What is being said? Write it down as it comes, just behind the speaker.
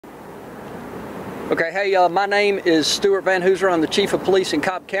Okay, hey, my name is Stuart Van Hooser. I'm the Chief of Police in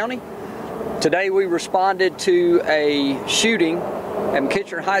Cobb County. Today we responded to a shooting at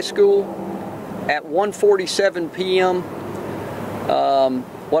McEachern High School at 1:47 p.m.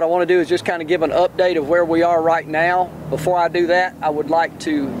 What I want to do is just kind of give an update of where we are right now. Before I do that, I would like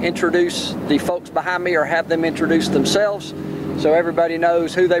to introduce the folks behind me, or have them introduce themselves, so everybody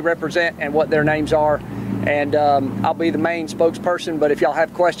knows who they represent and what their names are. And I'll be the main spokesperson, but if y'all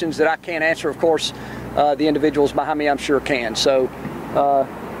have questions that I can't answer, of course, the individuals behind me I'm sure can. So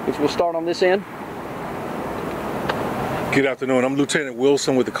if we'll start on this end. Good afternoon. I'm Lieutenant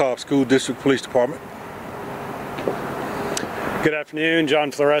Wilson with the Cobb School District Police Department. Good afternoon. John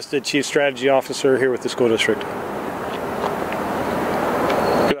Floresta, Chief Strategy Officer here with the school district.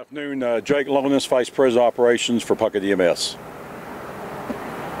 Good afternoon. Jake Loness, Vice President Operations for Puckett EMS.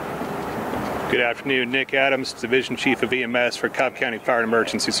 Good afternoon. Nick Adams, Division Chief of EMS for Cobb County Fire and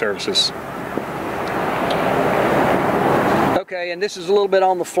Emergency Services. Okay, and this is a little bit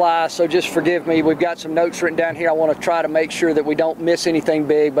on the fly, so just forgive me. We've got some notes written down here. I want to try to make sure that we don't miss anything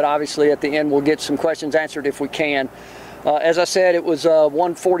big, but obviously at the end we'll get some questions answered if we can. As I said, it was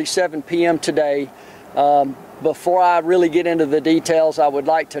 1:47 p.m. today. Before I really get into the details, I would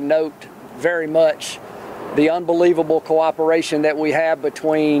like to note very much the unbelievable cooperation that we have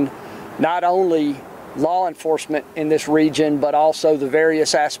between not only law enforcement in this region, but also the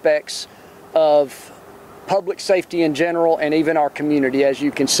various aspects of public safety in general, and even our community. As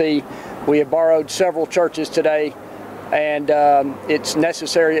you can see, we have borrowed several churches today, and it's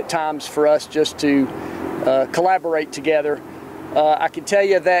necessary at times for us just to collaborate together. I can tell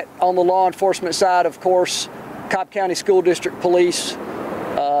you that on the law enforcement side, of course, Cobb County School District Police,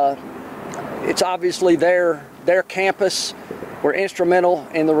 it's obviously their campus. We're instrumental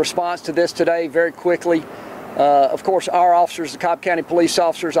in the response to this today very quickly. Of course, our officers, the Cobb County police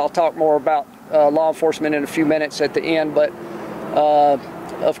officers, I'll talk more about law enforcement in a few minutes at the end, but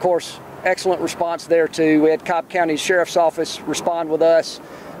of course, excellent response there too. We had Cobb County Sheriff's Office respond with us.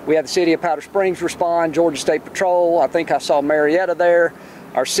 We had the City of Powder Springs respond, Georgia State Patrol. I think I saw Marietta there.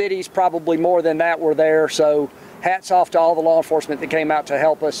 Our cities, probably more than that, were there. So hats off to all the law enforcement that came out to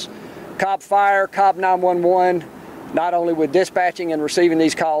help us. Cobb Fire, Cobb 911, not only with dispatching and receiving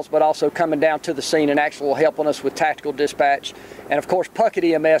these calls, but also coming down to the scene and actually helping us with tactical dispatch. And of course, Puckett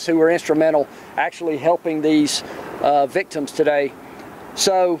EMS, who were instrumental actually helping these victims today.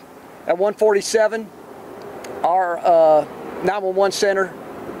 So at 1:47, our 911 center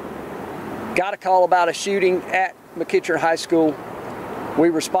got a call about a shooting at McEachern High School. We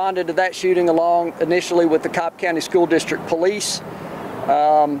responded to that shooting along initially with the Cobb County School District Police.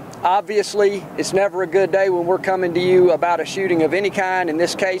 Obviously, it's never a good day when we're coming to you about a shooting of any kind. In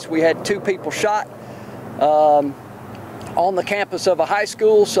this case, we had 2 people shot on the campus of a high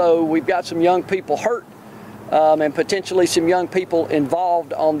school, so we've got some young people hurt and potentially some young people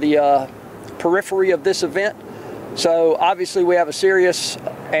involved on the periphery of this event. So obviously we have a serious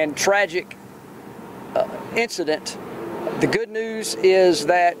and tragic incident. The good news is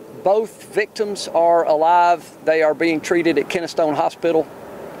that both victims are alive. They are being treated at Kennestone Hospital,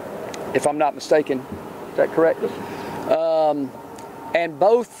 if I'm not mistaken. Is that correct? And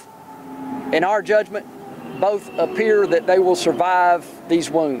both, in our judgment, both appear that they will survive these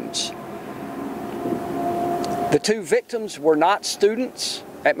wounds. The 2 victims were not students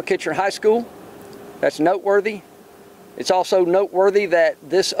at McEachern High School. That's noteworthy. It's also noteworthy that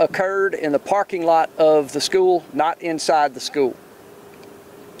this occurred in the parking lot of the school, not inside the school.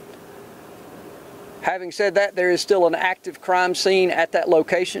 Having said that, there is still an active crime scene at that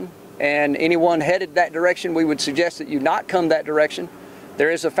location, and anyone headed that direction, we would suggest that you not come that direction. There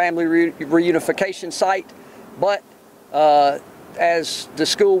is a family reunification site, but as the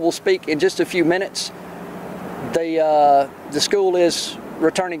school will speak in just a few minutes, the school is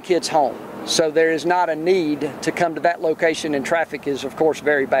returning kids home. So there is not a need to come to that location, and traffic is, of course,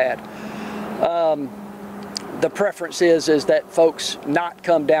 very bad. The preference is that folks not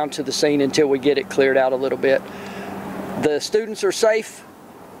come down to the scene until we get it cleared out a little bit. The students are safe.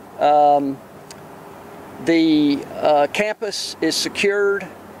 The campus is secured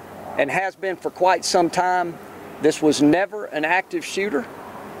and has been for quite some time. This was never an active shooter.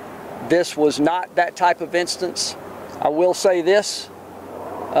 This was not that type of instance. I will say this.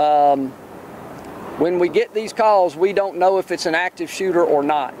 When we get these calls, we don't know if it's an active shooter or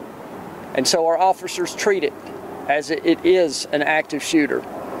not. And so our officers treat it as it is an active shooter.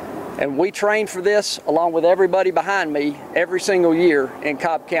 And we train for this along with everybody behind me every single year in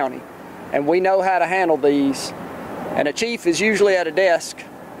Cobb County. And we know how to handle these. And a chief is usually at a desk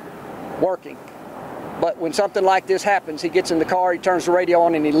working. But when something like this happens, he gets in the car, he turns the radio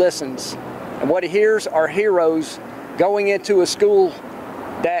on, and he listens. And what he hears are heroes going into a school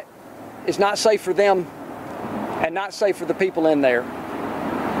that is not safe for them and not safe for the people in there.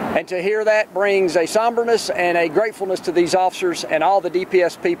 And to hear that brings a somberness and a gratefulness to these officers and all the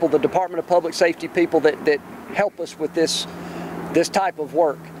DPS people, the Department of Public Safety people that help us with this type of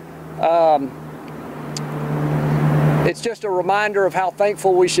work. It's just a reminder of how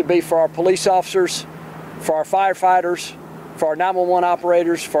thankful we should be for our police officers, for our firefighters, for our 911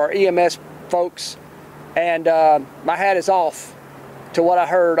 operators, for our EMS folks. And my hat is off to what I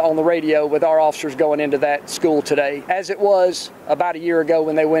heard on the radio with our officers going into that school today, as it was about a year ago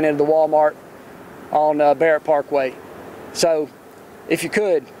when they went into the Walmart on Barrett Parkway. So if you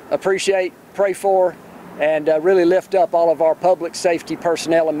could, appreciate, pray for, and really lift up all of our public safety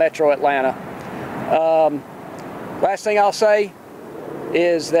personnel in Metro Atlanta. Last thing I'll say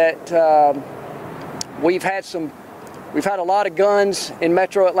is that we've had a lot of guns in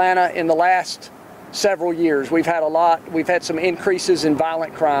Metro Atlanta in the last several years. We've had some increases in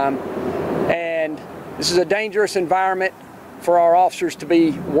violent crime, and this is a dangerous environment for our officers to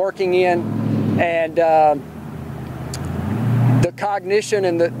be working in, and the cognition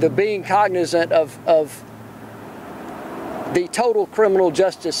and the being cognizant of the total criminal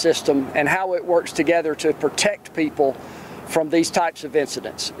justice system and how it works together to protect people from these types of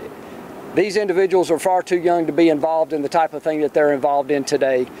incidents. These individuals are far too young to be involved in the type of thing that they're involved in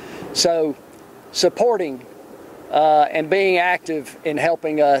today. So supporting and being active in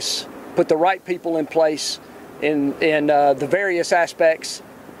helping us put the right people in place in the various aspects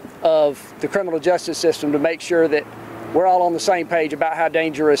of the criminal justice system to make sure that we're all on the same page about how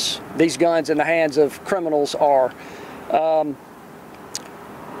dangerous these guns in the hands of criminals are.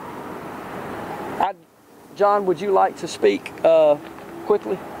 John, would you like to speak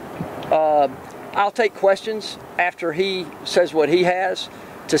quickly? I'll take questions after he says what he has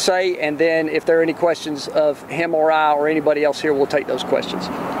to say, and then if there are any questions of him or I or anybody else here, we'll take those questions.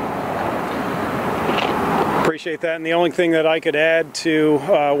 Appreciate that. And the only thing that I could add to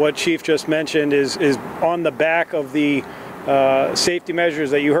what Chief just mentioned is on the back of the safety measures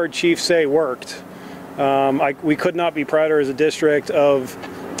that you heard Chief say worked. We could not be prouder as a district of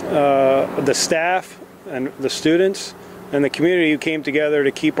the staff and the students and the community who came together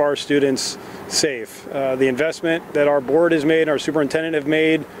to keep our students safe. The investment that our board has made, our superintendent have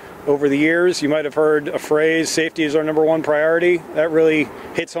made over the years, you might have heard a phrase, safety is our #1 priority. That really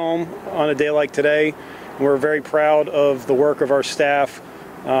hits home on a day like today. We're very proud of the work of our staff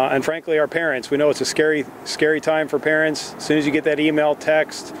and frankly our parents. We know it's a scary time for parents. As soon as you get that email,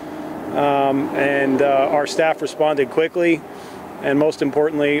 text, and our staff responded quickly. And most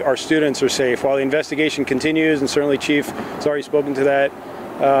importantly, our students are safe. While the investigation continues, and certainly Chief has already spoken to that,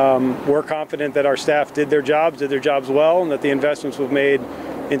 we're confident that our staff did their jobs well, and that the investments we've made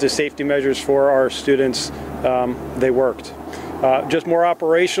into safety measures for our students, they worked. Just more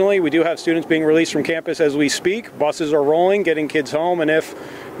operationally, we do have students being released from campus as we speak. Buses are rolling, getting kids home, and if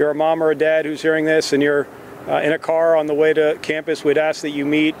you're a mom or a dad who's hearing this and you're in a car on the way to campus, we'd ask that you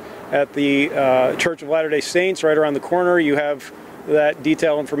meet at the Church of Latter-day Saints right around the corner. You have that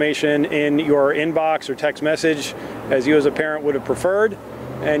detailed information in your inbox or text message as you as a parent would have preferred,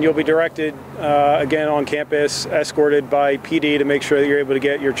 and you'll be directed again on campus, escorted by PD to make sure that you're able to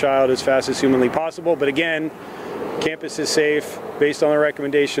get your child as fast as humanly possible. But again, campus is safe based on the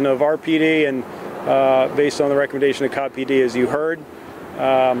recommendation of our PD and based on the recommendation of Cobb PD, as you heard.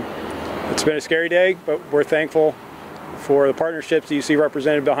 It's been a scary day, but we're thankful for the partnerships that you see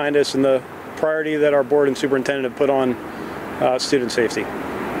represented behind us and the priority that our board and superintendent have put on student safety.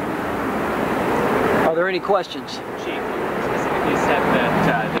 Are there any questions? Chief, specifically said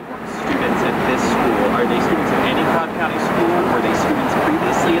that they weren't students at this school. Are they students at any Cobb County school? Were they students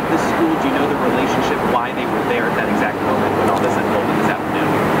previously at this school? Do you know the relationship, why they were there at that exact moment when all this unfolded this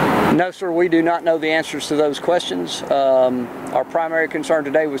afternoon? No, sir, we do not know the answers to those questions. Our primary concern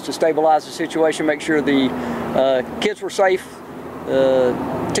today was to stabilize the situation, make sure the kids were safe,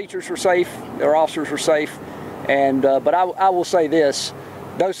 teachers were safe, their officers were safe. And but I will say this,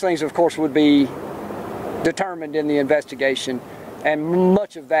 those things of course would be determined in the investigation, and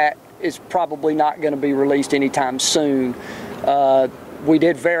much of that is probably not going to be released anytime soon. We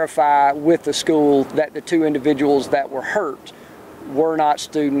did verify with the school that the 2 individuals that were hurt were not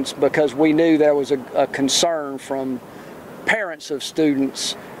students, because we knew there was a concern from parents of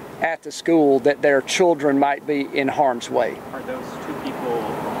students at the school that their children might be in harm's way. Are those 2 people,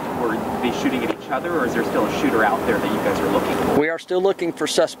 were they shooting at each other, or is there still a shooter out there that you guys are looking for? We are still looking for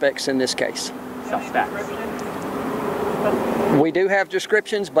suspects in this case. Suspects? We do have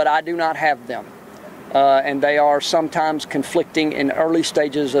descriptions, but I do not have them. and they are sometimes conflicting in early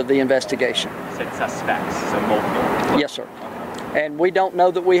stages of the investigation. You said suspects, so multiple? Yes, sir. And we don't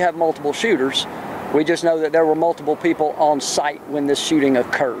know that we have multiple shooters. We just know that there were multiple people on site when this shooting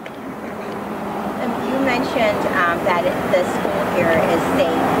occurred. You mentioned that the school here is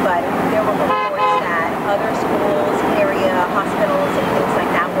safe, but there were reports that other schools, area, hospitals, and things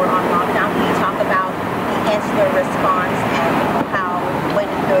like that were on lockdown. Can you talk about the incident response and when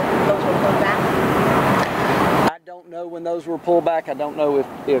those were pulled back? I don't know when those were pulled back. I don't know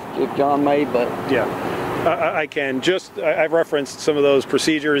if John may, but... Yeah. I can. I've referenced some of those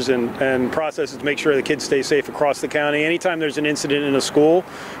procedures and processes to make sure the kids stay safe across the county. Anytime there's an incident in a school,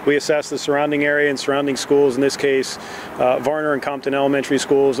 we assess the surrounding area and surrounding schools, in this case, Varner and Compton Elementary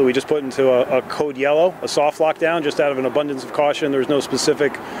schools that we just put into a code yellow, a soft lockdown, just out of an abundance of caution. There's no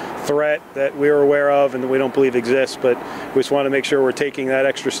specific threat that we're aware of and that we don't believe exists, but we just want to make sure we're taking that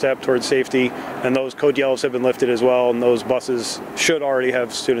extra step towards safety, and those code yellows have been lifted as well, and those buses should already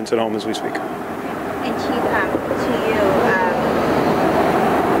have students at home as we speak. And Chief, to you,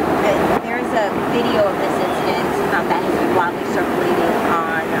 there's a video of this incident that has been widely circulating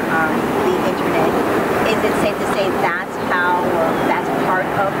on the internet. Is it safe to say that's part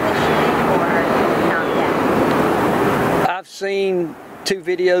of the shooting, or not yet? I've seen 2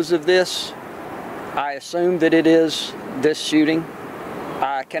 videos of this. I assume that it is this shooting.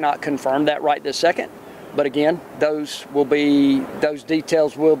 I cannot confirm that right this second. But again, those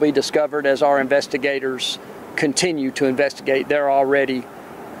details will be discovered as our investigators continue to investigate. They're already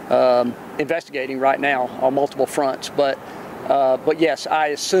investigating right now on multiple fronts. But yes, I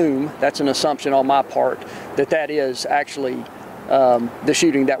assume, that's an assumption on my part, that is actually the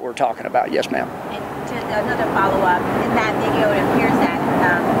shooting that we're talking about. Yes, ma'am. And to another follow-up, in that video it appears that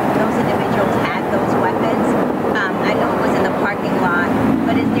those individuals had those weapons. I know it was in the parking lot,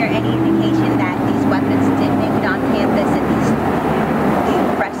 but is there any indication that these weapons did make it on campus and the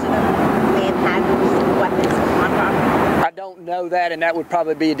rest of them may have had those weapons on property? I don't know that, and that would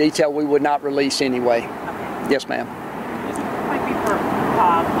probably be a detail we would not release anyway. Okay. Yes, ma'am. This might be for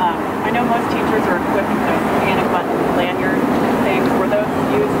Cobb. I know most teachers are equipped with those panic button lanyard things. Were those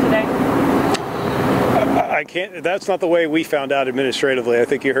used today? I can't. That's not the way we found out administratively. I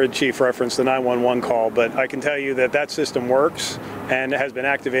think you heard Chief reference the 911 call, but I can tell you that system works and has been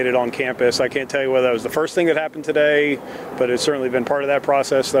activated on campus. I can't tell you whether that was the first thing that happened today, but it's certainly been part of that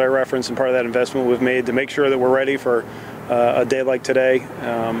process that I referenced and part of that investment we've made to make sure that we're ready for a day like today,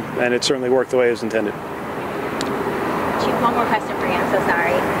 and it certainly worked the way it was intended. Chief, one more question for you. I'm so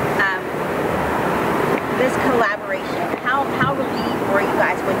sorry. This collaboration, how relieved were you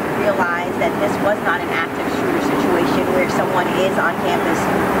guys when you realized that this was not an active shooter situation where someone is on campus,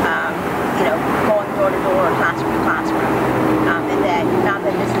 going door to door, classroom to classroom, and that not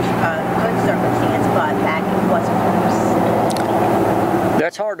that this is a good circumstance, but that it was force?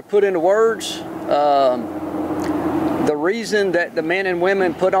 That's hard to put into words. The reason that the men and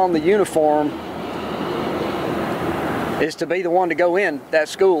women put on the uniform is to be the one to go in that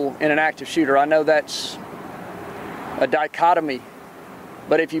school in an active shooter. I know that's a dichotomy,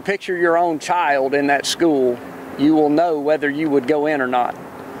 but if you picture your own child in that school, you will know whether you would go in or not.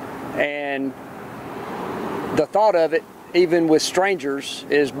 And the thought of it, even with strangers,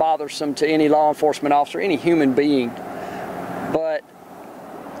 is bothersome to any law enforcement officer, any human being. But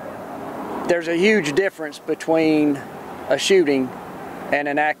there's a huge difference between a shooting and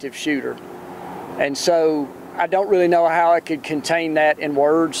an active shooter. And so I don't really know how I could contain that in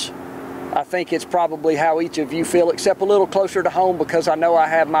words. I think it's probably how each of you feel, except a little closer to home, because I know I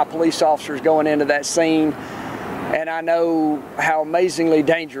have my police officers going into that scene, and I know how amazingly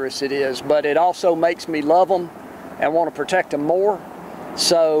dangerous it is. But it also makes me love them and want to protect them more.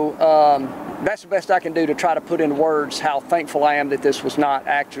 So that's the best I can do to try to put in words how thankful I am that this was not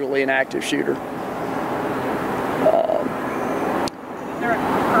actually an active shooter. Is there a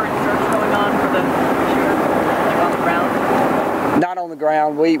current search going on for the shooter, like on the ground? Not on the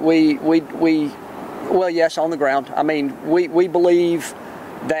ground. Well, yes, on the ground. I mean, we believe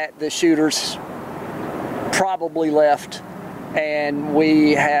that the shooters probably left, and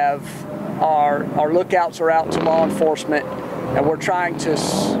we have our lookouts are out to law enforcement, and we're trying to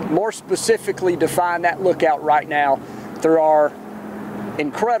more specifically define that lookout right now through our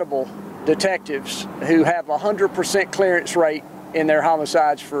incredible detectives who have 100% clearance rate in their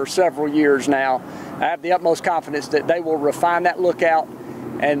homicides for several years now. I have the utmost confidence that they will refine that lookout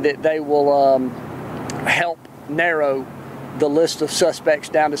and that they will help narrow the list of suspects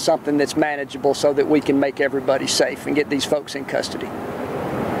down to something that's manageable so that we can make everybody safe and get these folks in custody.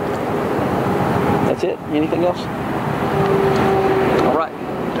 That's it. Anything else? All right.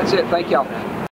 That's it. Thank y'all.